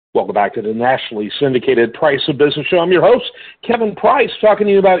Welcome back to the nationally syndicated Price of Business Show. I'm your host, Kevin Price, talking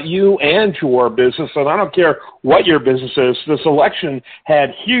to you about you and your business. And I don't care what your business is. This election had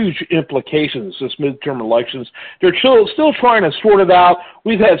huge implications, this midterm elections. They're still trying to sort it out.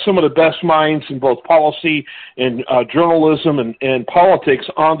 We've had some of the best minds in both policy and journalism and politics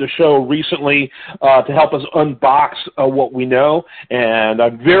on the show recently to help us unbox what we know. And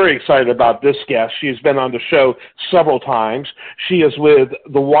I'm very excited about this guest. She's been on the show several times. She is with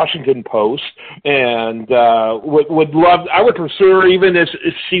the Washington Post, and would love. I would pursue her even if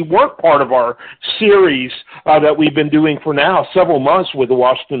she weren't part of our series that we've been doing for now several months with the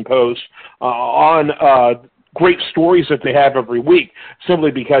Washington Post on great stories that they have every week,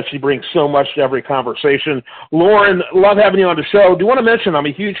 simply because she brings so much to every conversation. Lauren, love having you on the show. Do you want to mention I'm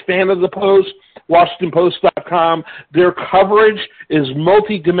a huge fan of the Post, WashingtonPost.com. Their coverage is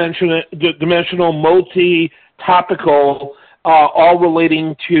multi-dimensional, multi-topical, all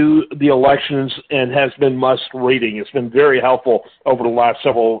relating to the elections, and has been must reading. It's been very helpful over the last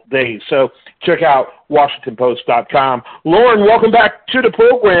several days. So check out WashingtonPost.com. Lauren, welcome back to the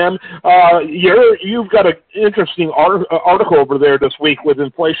program. You've got an interesting article over there this week with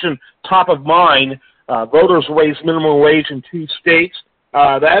inflation top of mind. Voters raise minimum wage in 2 states.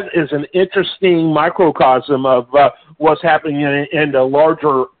 That is an interesting microcosm of what's happening in the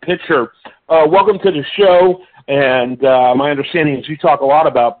larger picture. Welcome to the show. And my understanding is you talk a lot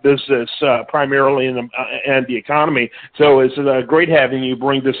about business, primarily and the economy. So it's great having you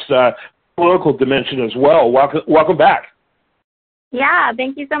bring this political dimension as well. Welcome back. Yeah,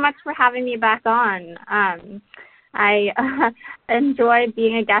 thank you so much for having me back on. I enjoy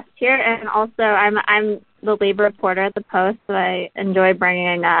being a guest here, and also I'm the labor reporter at the Post, so I enjoy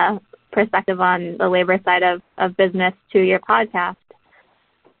bringing a perspective on the labor side of business to your podcast.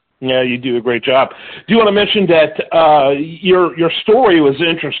 Yeah, you do a great job. Do you want to mention that your story was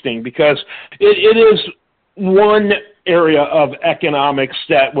interesting because it is one area of economics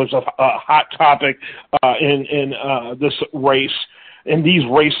that was a hot topic in this race, in these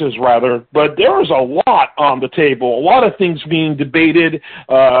races rather, but there was a lot on the table, a lot of things being debated,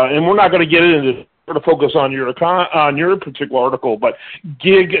 and we're not going to get into to focus on your particular article, but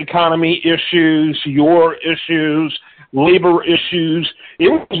gig economy issues, your issues, labor issues. It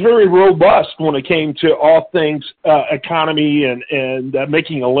was very robust when it came to all things economy and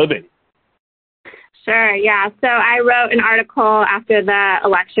making a living. Sure, yeah. So I wrote an article after the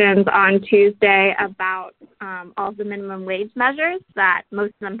elections on Tuesday about all of the minimum wage measures that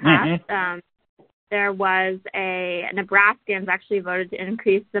most of them passed. Mm-hmm. There was Nebraskans actually voted to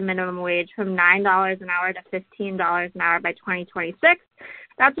increase the minimum wage from $9 an hour to $15 an hour by 2026.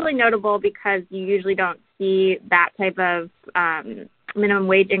 That's really notable because you usually don't see that type of minimum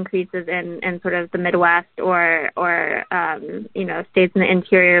wage increases in sort of the Midwest or states in the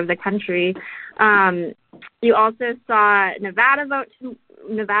interior of the country. You also saw Nevada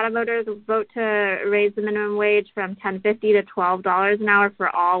voters vote to raise the minimum wage from $10.50 to $12 an hour for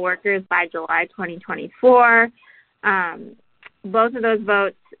all workers by July 2024. Both of those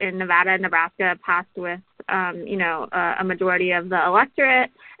votes in Nevada and Nebraska passed with, a majority of the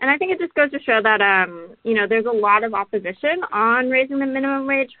electorate. And I think it just goes to show that, there's a lot of opposition on raising the minimum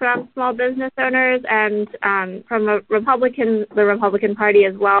wage from small business owners and from the Republican Party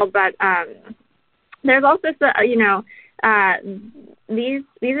as well. But there's also, these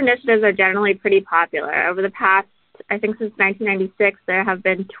initiatives are generally pretty popular. Over the past, I think since 1996, there have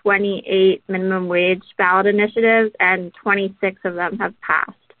been 28 minimum wage ballot initiatives, and 26 of them have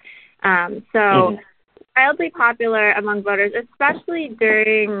passed. Wildly popular among voters, especially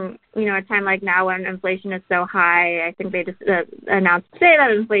during, a time like now when inflation is so high. I think they just announced today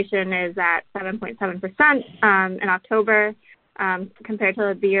that inflation is at 7.7% in October compared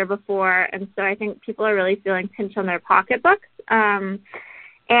to the year before. And so I think people are really feeling pinched on their pocketbooks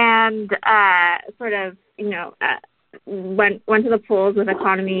went to the polls with the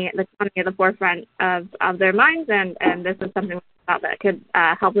economy at the forefront of their minds, and this is something that could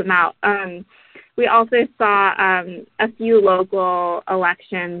help them out. We also saw a few local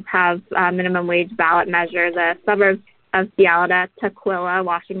elections have minimum wage ballot measures. The suburbs of Seattle, Tukwila,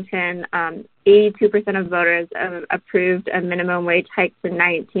 Washington, 82% of voters approved a minimum wage hike to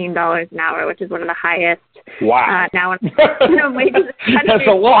 $19 an hour, which is one of the highest. Wow. Now minimum wages in the country. That's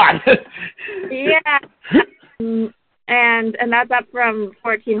a lot. Yeah. And that's up from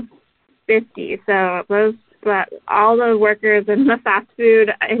 $14.50. So all the workers in the fast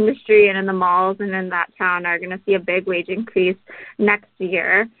food industry and in the malls and in that town are going to see a big wage increase next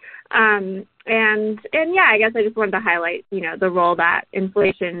year. yeah, I guess I just wanted to highlight, the role that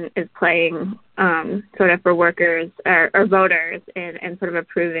inflation is playing, sort of for workers or voters in sort of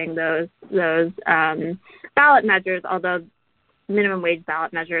approving those ballot measures, although minimum wage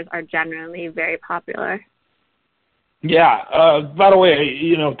ballot measures are generally very popular. Yeah. By the way,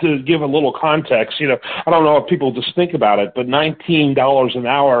 to give a little context, I don't know if people just think about it, but $19 an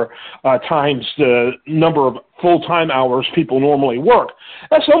hour times the number of full-time hours people normally work,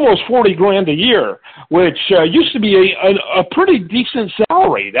 that's almost $40,000 a year, which used to be a pretty decent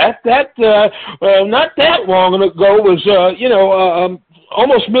salary. That not that long ago was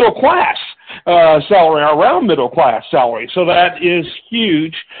almost middle class salary, around middle class salary. So that is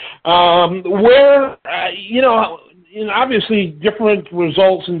huge. Obviously different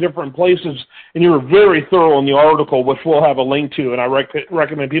results in different places, and you were very thorough in the article, which we'll have a link to, and I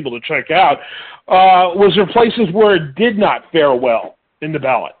recommend people to check out. Was there places where it did not fare well in the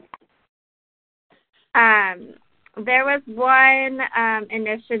ballot? There was one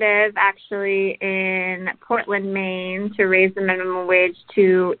initiative actually in Portland, Maine, to raise the minimum wage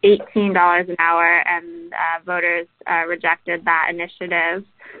to $18 an hour, and voters rejected that initiative.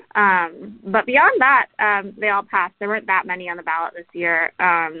 But beyond that, they all passed. There weren't that many on the ballot this year.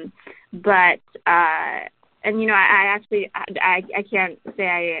 I can't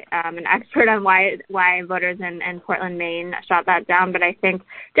say I'm an expert on why voters in Portland, Maine shot that down, but I think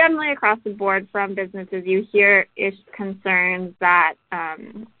generally across the board from businesses you hear concerns that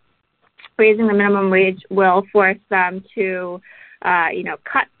raising the minimum wage will force them to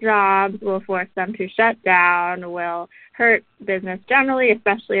cut jobs, will force them to shut down, will hurt business generally,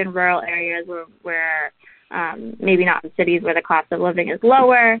 especially in rural areas where maybe not in cities where the cost of living is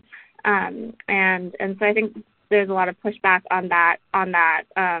lower. And so I think there's a lot of pushback on that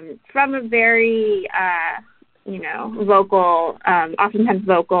from a very vocal, oftentimes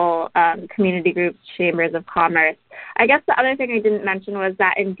vocal community groups, chambers of commerce. I guess the other thing I didn't mention was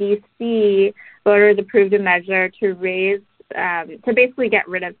that in D.C., voters approved a measure to raise to basically get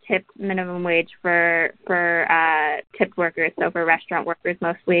rid of tipped minimum wage for tipped workers, so for restaurant workers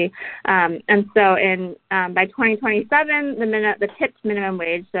mostly. And so by 2027, the tipped minimum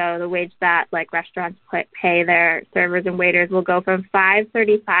wage, so the wage that like restaurants pay their servers and waiters, will go from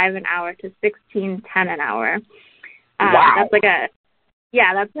 $5.35 an hour to $16.10 an hour. Wow. That's like a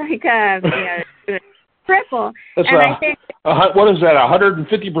triple. That's I think what is that?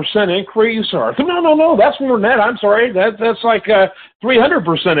 150% increase? Or no, that's more than that. I'm sorry, that's like a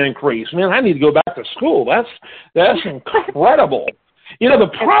 300% increase. Man, I need to go back to school. That's incredible. The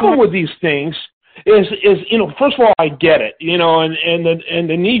problem with these things is first of all, I get it, and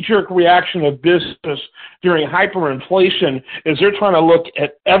the knee-jerk reaction of business during hyperinflation is they're trying to look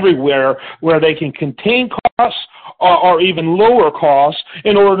at everywhere where they can contain costs or even lower costs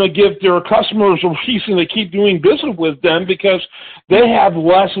in order to give their customers a reason to keep doing business with them, because they have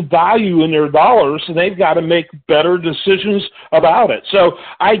less value in their dollars, and they've got to make better decisions about it. So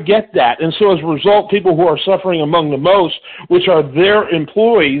I get that. And so as a result, people who are suffering among the most, which are their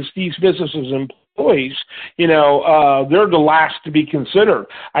employees, these businesses' employees, they're the last to be considered.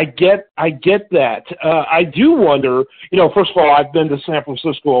 I get that. I do wonder, first of all, I've been to San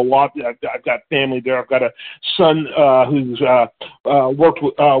Francisco a lot. I've got family there. I've got a son who's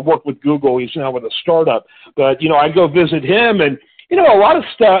worked with Google. He's now with a startup. But, I go visit him, and, a lot of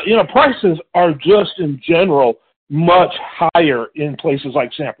stuff, prices are just in general much higher in places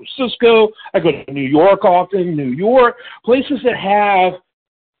like San Francisco. I go to New York often, places that have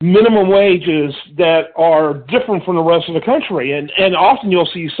minimum wages that are different from the rest of the country. And often you'll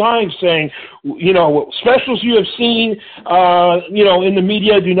see signs saying, specials you have seen, in the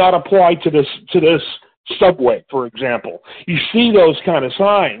media do not apply to this subway, for example. You see those kind of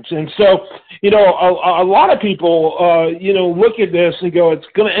signs. And so, a lot of people, look at this and go, it's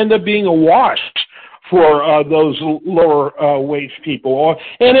going to end up being a wash for those lower wage people.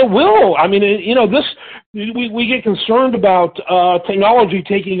 And it will. I mean, we get concerned about technology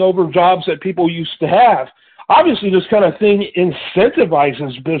taking over jobs that people used to have. Obviously, this kind of thing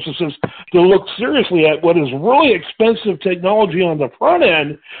incentivizes businesses to look seriously at what is really expensive technology on the front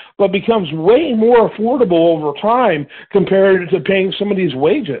end, but becomes way more affordable over time compared to paying some of these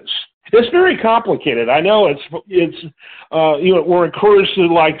wages. It's very complicated. I know we're encouraged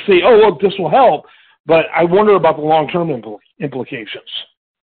to say, oh, look, this will help. But I wonder about the long-term implications.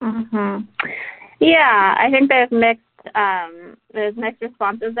 Mm-hmm. Yeah, I think there's mixed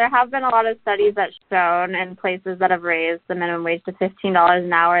responses. There have been a lot of studies that shown in places that have raised the minimum wage to $15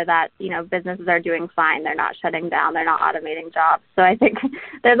 an hour that businesses are doing fine. They're not shutting down. They're not automating jobs. So I think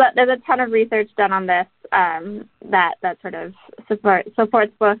there's a ton of research done on this. that sort of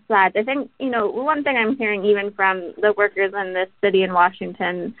supports both sides. I think, one thing I'm hearing even from the workers in this city in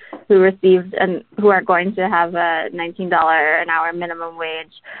Washington who received and who are going to have a $19 an hour minimum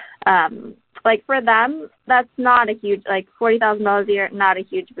wage, like for them, that's not a huge, like $40,000 a year, not a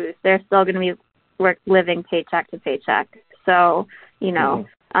huge boost. They're still going to be living paycheck to paycheck. So,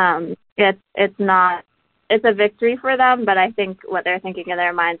 it's a victory for them, but I think what they're thinking in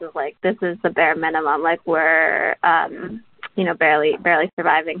their minds is like, this is the bare minimum. Like we're, barely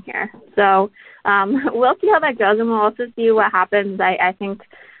surviving here. So we'll see how that goes, and we'll also see what happens. I think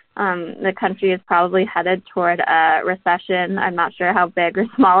the country is probably headed toward a recession. I'm not sure how big or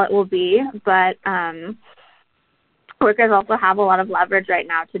small it will be, but workers also have a lot of leverage right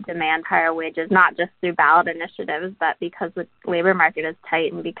now to demand higher wages, not just through ballot initiatives, but because the labor market is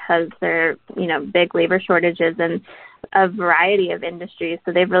tight and because there are, big labor shortages in a variety of industries.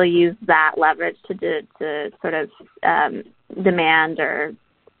 So they've really used that leverage to sort of demand or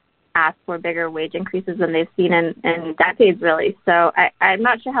ask for bigger wage increases than they've seen in decades, really. So I'm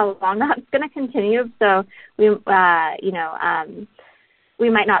not sure how long that's going to continue. So we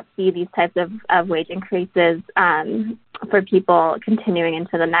might not see these types of wage increases for people continuing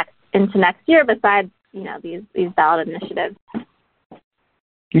into next year. Besides, these ballot initiatives.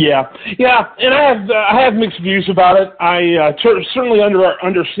 Yeah, and I have mixed views about it. I certainly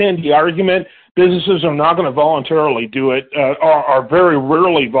understand the argument. Businesses are not going to voluntarily do it, or very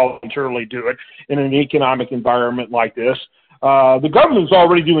rarely voluntarily do it in an economic environment like this. The government's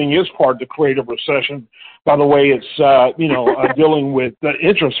already doing its part to create a recession. By the way, it's dealing with the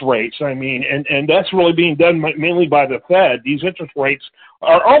interest rates. I mean, and that's really being done mainly by the Fed. These interest rates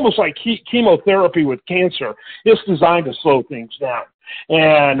are almost like chemotherapy with cancer. It's designed to slow things down,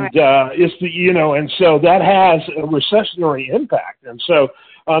 and and so that has a recessionary impact. And so,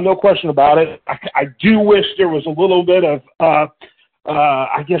 no question about it. I do wish there was a little bit of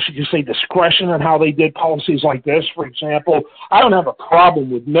I guess you could say discretion on how they did policies like this. For example, I don't have a problem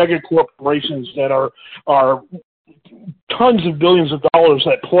with mega corporations that are tons of billions of dollars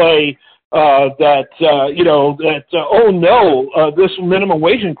at play this minimum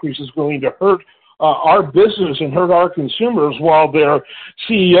wage increase is going to hurt our business and hurt our consumers while their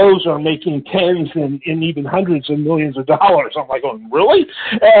CEOs are making tens and even hundreds of millions of dollars. I'm like, really?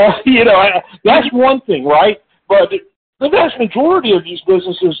 That's one thing, right? But the vast majority of these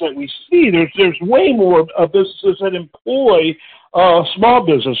businesses that we see, there's way more businesses that employ small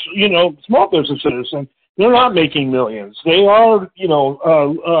businesses, and they're not making millions. They are, in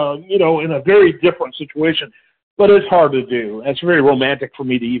a very different situation. But it's hard to do. It's very romantic for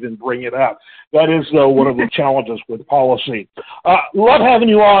me to even bring it up. That is, though, one of the challenges with policy. Love having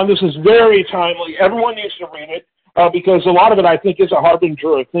you on. This is very timely. Everyone needs to read it because a lot of it, I think, is a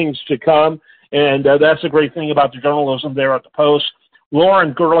harbinger of things to come. And that's a great thing about the journalism there at the Post.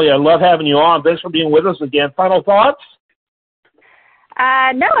 Lauren Gurley, I love having you on. Thanks for being with us again. Final thoughts?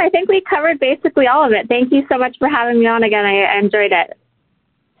 No, I think we covered basically all of it. Thank you so much for having me on again. I enjoyed it.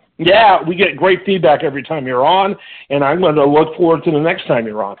 Yeah, we get great feedback every time you're on, and I'm going to look forward to the next time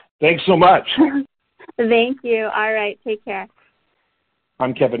you're on. Thanks so much. Thank you. All right, take care.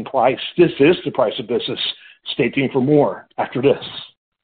 I'm Kevin Price. This is The Price of Business. Stay tuned for more after this.